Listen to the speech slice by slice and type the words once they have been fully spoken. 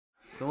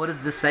So what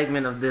is this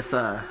segment of this?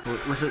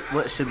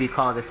 What should we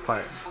call this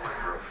part?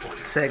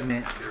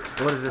 Segment.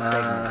 What is this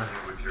segment?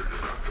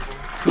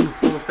 2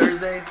 full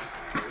Thursdays.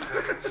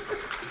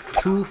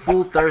 2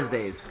 full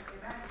Thursdays.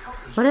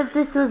 What if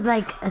this was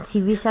like a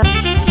TV show?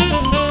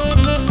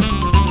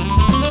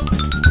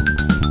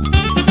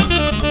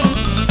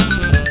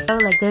 Oh,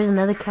 like there's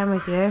another camera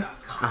here.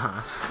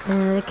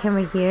 And another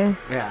camera here.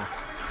 Yeah.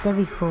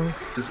 That'd be cool.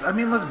 I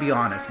mean, let's be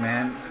honest,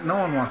 man. No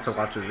one wants to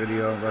watch a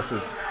video unless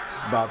it's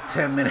about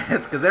 10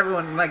 minutes. Because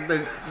everyone, like,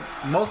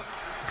 most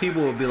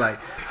people will be like,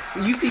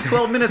 you see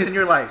 12 minutes and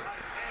you're like,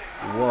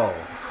 whoa.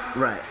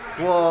 Right.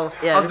 Well,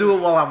 Yeah, I'll do it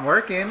while I'm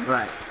working.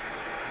 Right.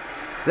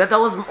 That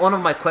was one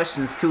of my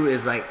questions too.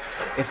 Is like,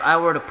 if I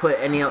were to put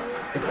any up,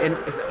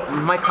 if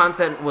my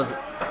content was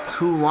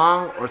too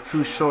long or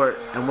too short,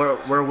 and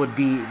where would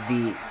be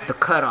the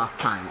cutoff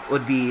time?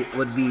 Would be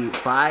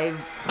 5?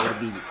 Would it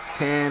be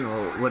 10?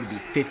 Or would it be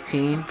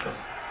 15?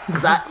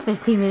 Because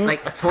 15 minutes.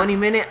 like a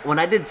 20-minute. When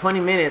I did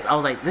 20 minutes, I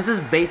was like, this is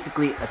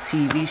basically a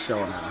TV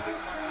show now.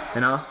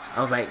 You know?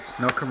 I was like,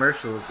 no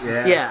commercials.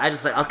 Yeah. Yeah. I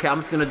just like, okay, I'm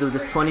just gonna do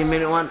this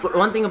 20-minute one. But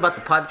one thing about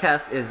the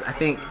podcast is, I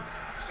think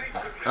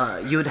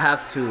you would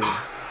have to,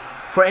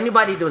 for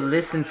anybody to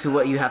listen to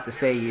what you have to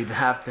say, you'd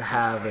have to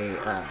have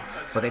a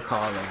what they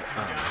call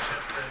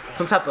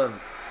some type of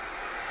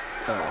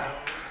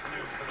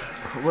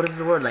what is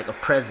the word, like a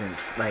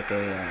presence, like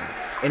a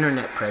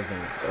internet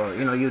presence, or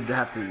you know, you'd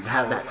have to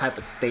have that type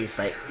of space,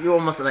 like you're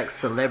almost like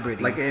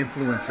celebrity, like an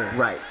influencer.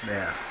 Right.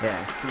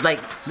 Yeah. So like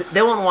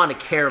they won't want to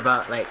care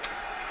about like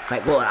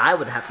what I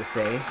would have to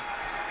say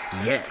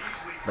yet.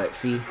 But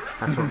see,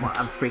 that's what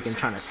I'm freaking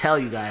trying to tell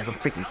you guys. I'm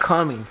freaking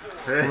coming.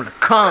 I'm gonna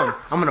come.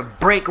 I'm gonna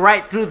break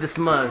right through this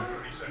mud.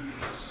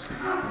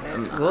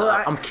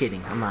 I'm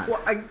kidding. I'm not. Well,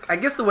 I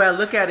guess the way I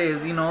look at it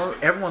is, you know,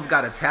 everyone's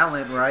got a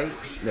talent, right?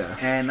 Yeah.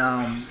 And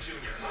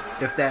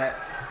if that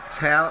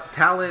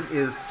talent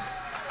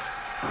is,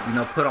 you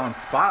know, put on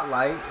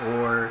spotlight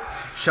or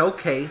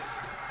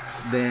showcased,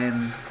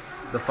 then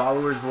the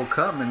followers will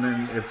come. And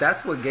then if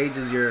that's what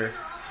gauges your,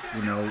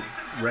 you know,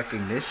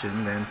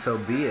 recognition, then so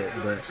be it.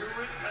 But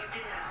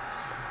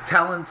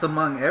talent's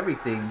among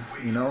everything,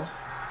 you know,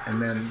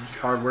 and then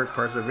hard work,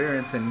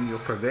 perseverance, and you'll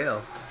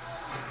prevail.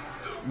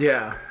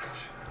 Yeah.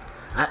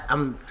 I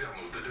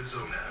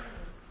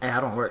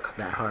don't work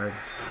that hard.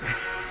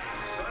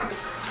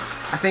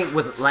 I think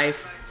with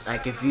life,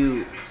 like if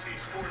you,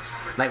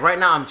 like right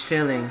now I'm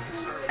chilling,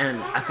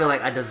 and I feel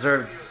like I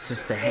deserve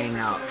just to hang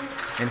out.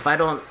 And if I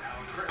don't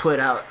put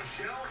out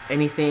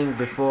anything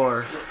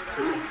before,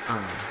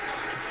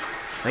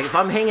 like if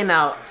I'm hanging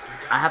out,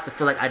 I have to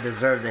feel like I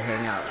deserve to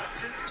hang out.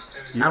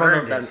 You I don't know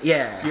earned if that,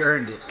 yeah. You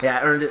earned it. Yeah,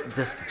 I earned it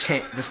just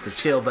to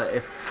chill.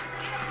 But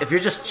if you're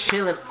just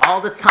chilling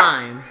all the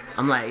time,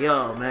 I'm like,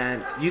 yo,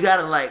 man, you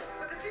gotta like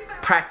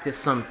practice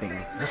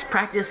something. Just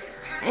practice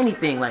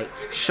anything, like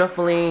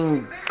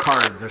shuffling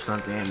cards or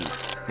something.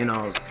 You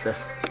know,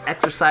 just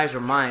exercise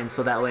your mind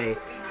so that way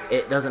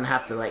it doesn't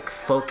have to like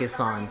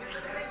focus on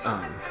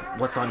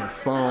what's on your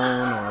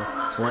phone or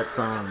what's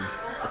on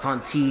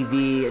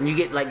TV, and you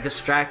get like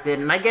distracted.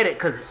 And I get it,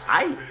 cause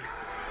I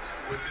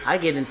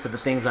get into the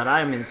things that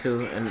I'm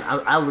into, and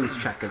I lose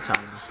track of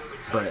time.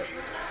 But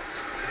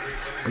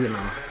you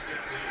know,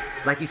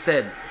 like you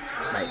said,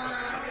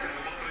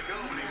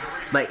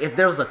 like if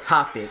there was a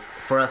topic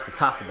for us to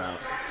talk about,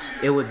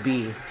 it would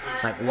be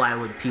like, why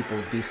would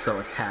people be so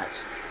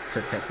attached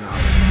to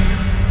technology?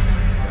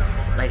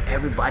 Like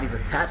everybody's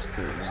attached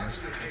to it, man.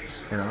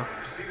 You know?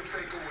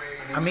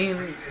 I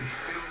mean,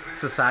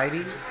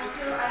 society,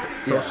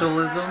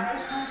 socialism,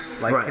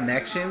 like Right.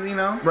 connections, you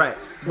know? Right.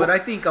 But I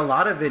think a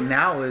lot of it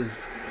now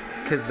is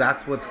because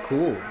that's what's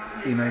cool,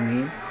 you know what I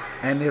mean?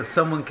 And if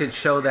someone could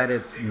show that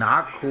it's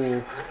not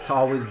cool to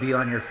always be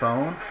on your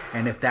phone,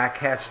 and if that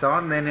catched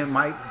on, then it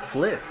might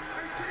flip.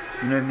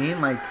 You know what I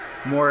mean? Like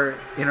more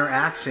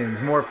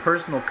interactions, more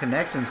personal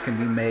connections can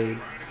be made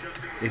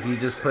if you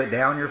just put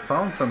down your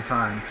phone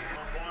sometimes.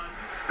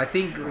 I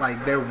think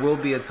like there will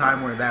be a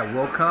time where that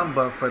will come,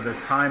 but for the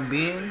time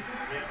being,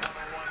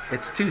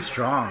 it's too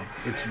strong.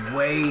 It's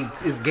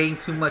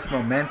gained too much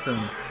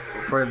momentum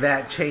for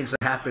that change to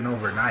happen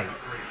overnight.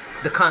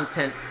 The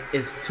content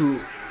is too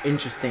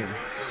interesting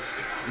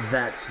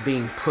that's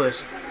being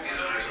pushed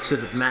to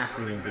the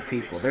masses of the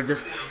people. They're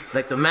just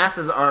like, the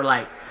masses are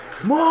like,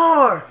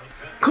 more,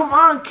 come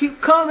on,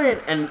 keep coming.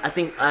 And I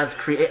think as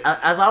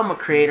I'm a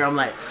creator, I'm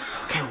like,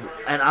 okay,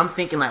 and I'm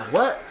thinking like,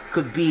 what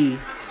could be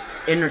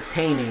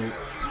entertaining?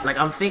 Like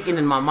I'm thinking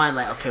in my mind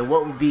like, okay,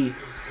 what would be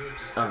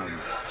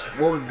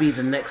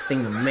the next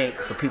thing to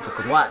make so people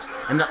could watch?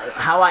 And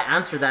how I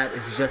answer that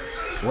is just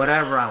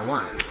whatever I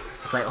want.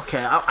 It's like,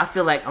 okay, I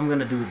feel like I'm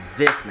gonna do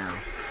this now,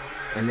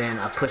 and then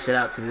I push it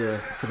out to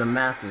the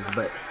masses.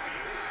 But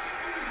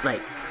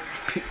like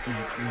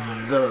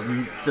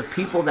the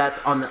people that's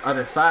on the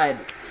other side,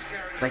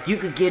 like you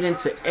could get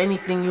into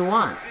anything you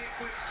want.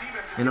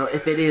 You know,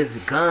 if it is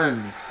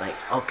guns, like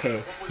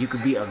okay, you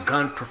could be a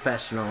gun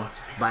professional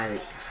by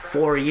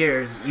 4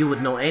 years. You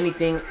would know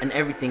anything and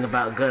everything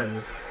about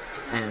guns.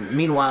 And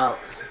meanwhile,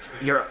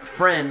 your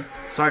friend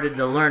started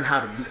to learn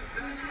how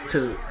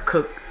to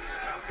cook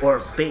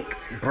or bake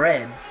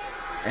bread,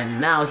 and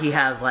now he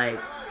has like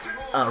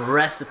a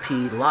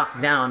recipe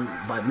locked down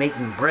by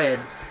making bread,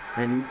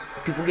 and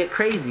people get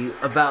crazy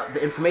about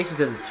the information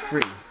because it's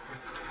free.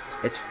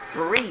 It's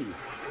free.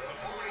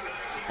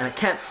 And I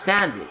can't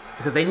stand it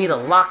because they need to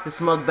lock this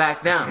mug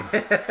back down.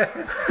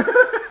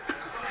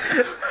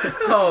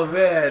 Oh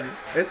man,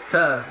 it's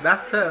tough.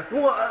 That's tough.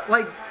 Well,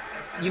 like,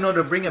 you know,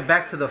 to bring it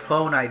back to the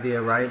phone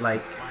idea, right?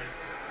 Like,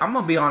 I'm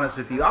gonna be honest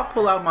with you. I'll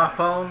pull out my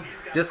phone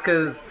just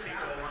because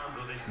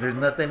there's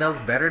nothing else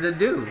better to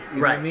do.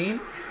 You know what I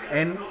mean?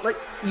 And like,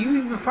 you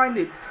even find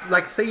it,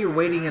 like, say you're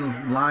waiting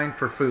in line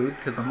for food,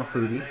 because I'm a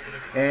foodie,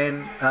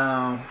 and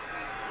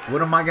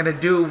what am I gonna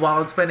do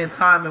while I'm spending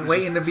time and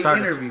waiting to be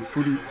interviewed?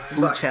 Food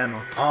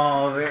channel.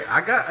 Oh man,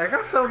 I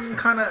got something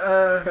kind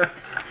of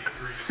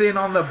sitting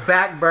on the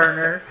back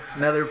burner.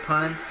 Another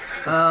pun.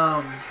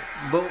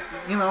 But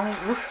you know,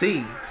 we'll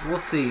see.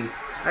 I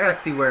gotta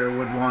see where it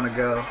would want to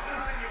go.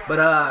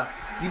 But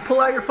you pull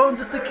out your phone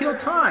just to kill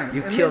time.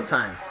 You kill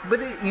time. But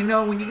you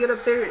know, when you get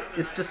up there,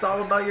 it's just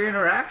all about your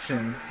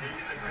interaction.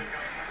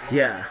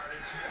 Yeah,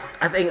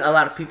 I think a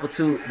lot of people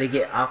too, they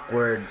get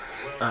awkward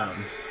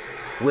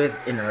with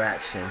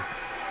interaction,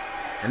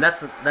 and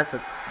that's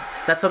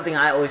something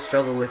I always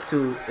struggle with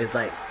too. Is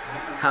like,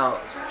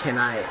 how can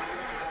I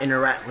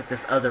interact with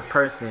this other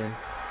person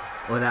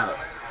without,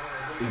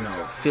 you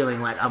know,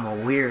 feeling like I'm a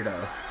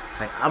weirdo?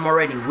 Like, I'm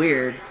already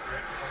weird,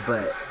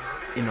 but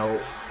you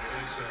know,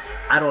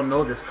 I don't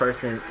know this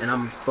person, and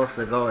I'm supposed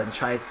to go and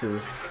try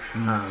to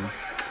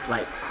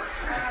like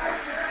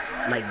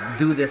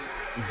do this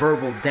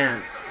verbal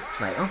dance.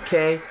 Like,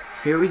 okay,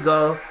 here we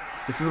go.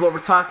 This is what we're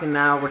talking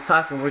now.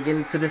 We're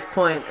getting to this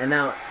point, and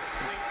now,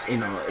 you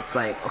know, it's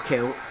like, okay,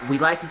 we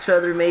like each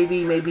other,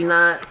 maybe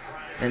not,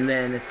 and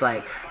then it's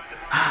like,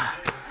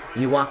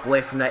 you walk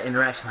away from that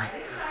interaction,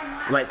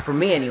 like for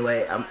me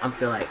anyway, I'm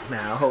feel like,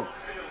 man, I hope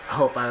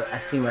I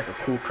seem like a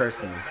cool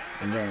person,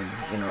 and then,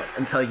 you know,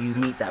 until you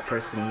meet that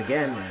person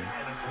again, and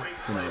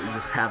you know, you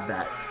just have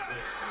that.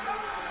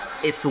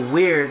 It's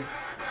weird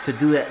to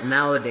do that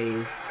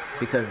nowadays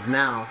because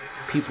now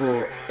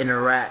people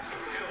interact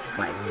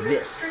like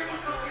this.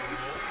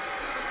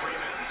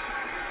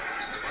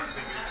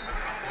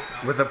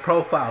 With a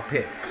profile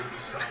pic.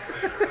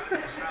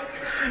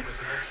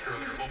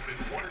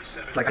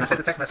 It's like, I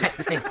sent a text message. Text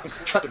this thing.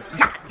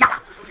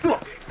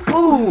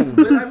 Boom!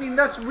 But I mean,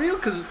 that's real,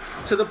 because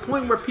to the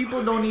point where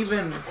people don't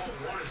even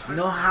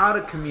know how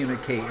to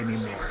communicate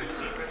anymore,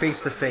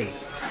 face to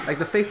face. Like,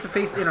 the face to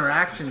face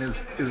interaction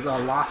is a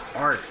lost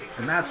art,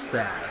 and that's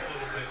sad.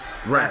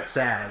 Right. That's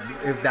sad.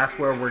 If that's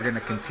where we're gonna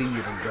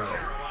continue to go.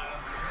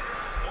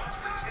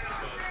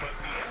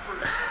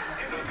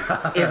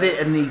 Is it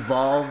an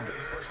evolved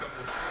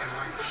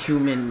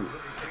human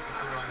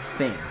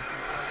thing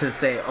to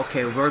say,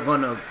 okay, we're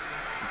gonna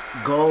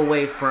go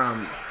away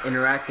from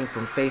interacting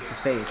from face to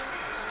face,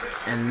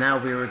 and now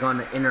we were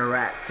gonna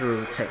interact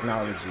through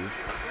technology?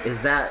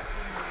 Is that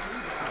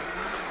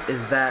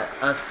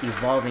us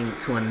evolving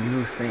to a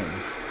new thing,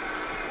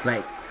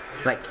 like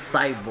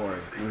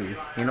cyborg?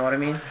 You know what I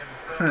mean?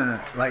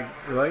 Like,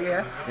 well,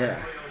 yeah.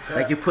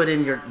 Like, you put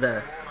in your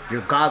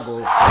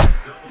goggles,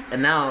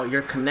 and now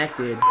you're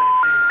connected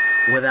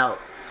without,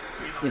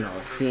 you know,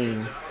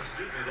 seeing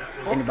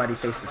anybody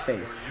face to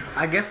face.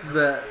 I guess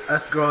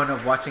us growing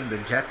up watching the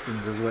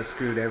Jetsons is what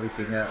screwed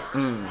everything up.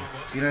 You know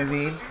what I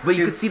mean? But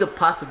you could see the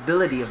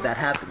possibility of that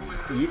happening.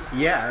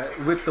 Yeah,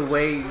 with the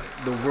way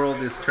the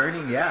world is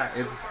turning,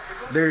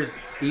 there's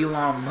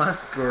Elon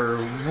Musk or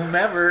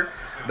whomever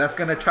that's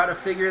gonna try to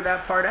figure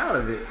that part out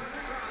of it.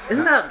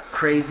 Isn't that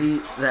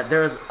crazy that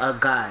there's a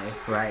guy,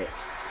 right,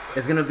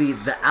 is gonna be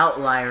the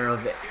outlier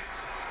of it,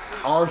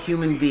 all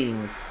human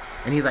beings,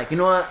 and he's like, you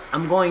know what,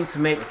 I'm going to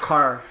make a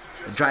car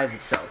that drives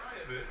itself.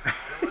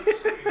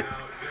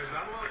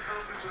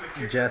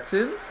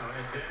 Jetsons?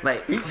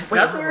 Like,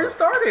 that's where it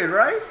started,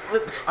 right?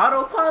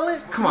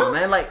 Autopilot? Come on,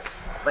 man. Like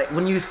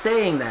when you're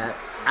saying that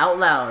out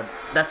loud,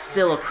 that's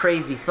still a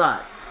crazy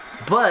thought.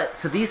 But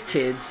to these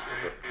kids,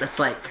 that's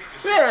like,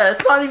 yeah,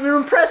 it's not even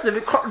impressive.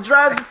 It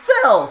drives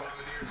itself.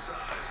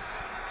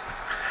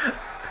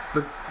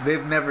 But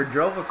they've never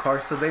drove a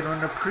car, so they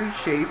don't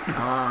appreciate.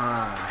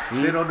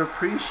 See? They don't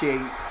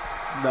appreciate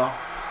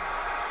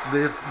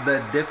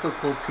the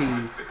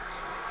difficulty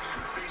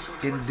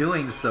in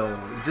doing so.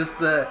 Just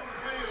the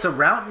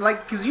surround,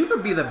 like, because you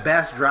could be the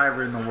best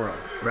driver in the world,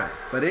 right?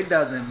 But it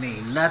doesn't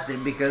mean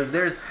nothing, because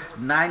there's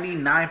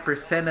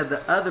 99% of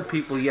the other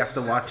people you have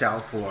to watch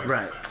out for,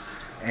 right?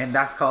 And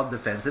that's called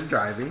defensive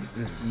driving,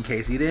 in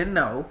case you didn't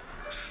know.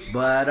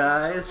 But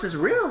it's just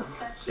real.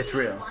 It's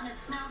real.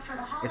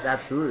 It's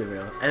absolutely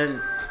real.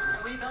 And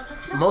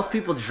most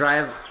people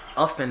drive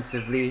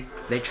offensively.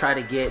 They try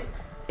to get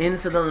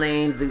into the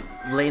lane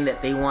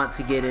that they want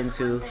to get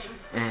into,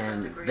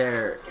 and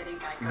they're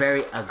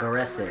very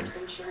aggressive.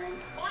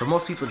 So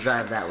most people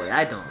drive that way.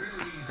 I don't.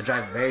 I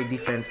drive very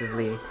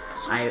defensively.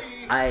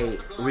 I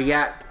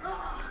react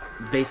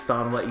based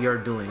on what you're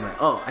doing. Like,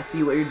 oh, I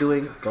see what you're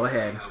doing. Go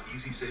ahead,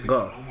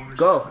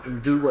 go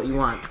and do what you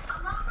want,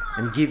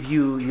 and give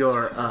you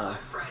your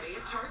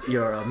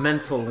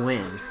mental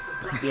win.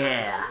 Like,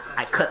 yeah,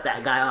 I cut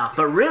that guy off,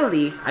 but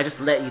really, I just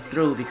let you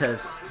through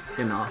because,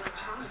 you know,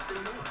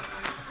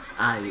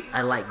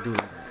 I like doing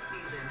that.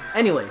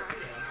 Anyway,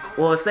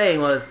 what I was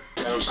saying was,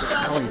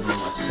 I don't even know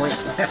my point.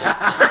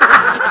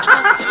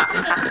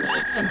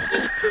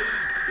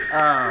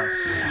 Oh,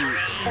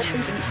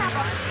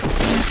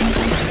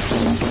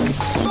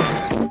 shoot.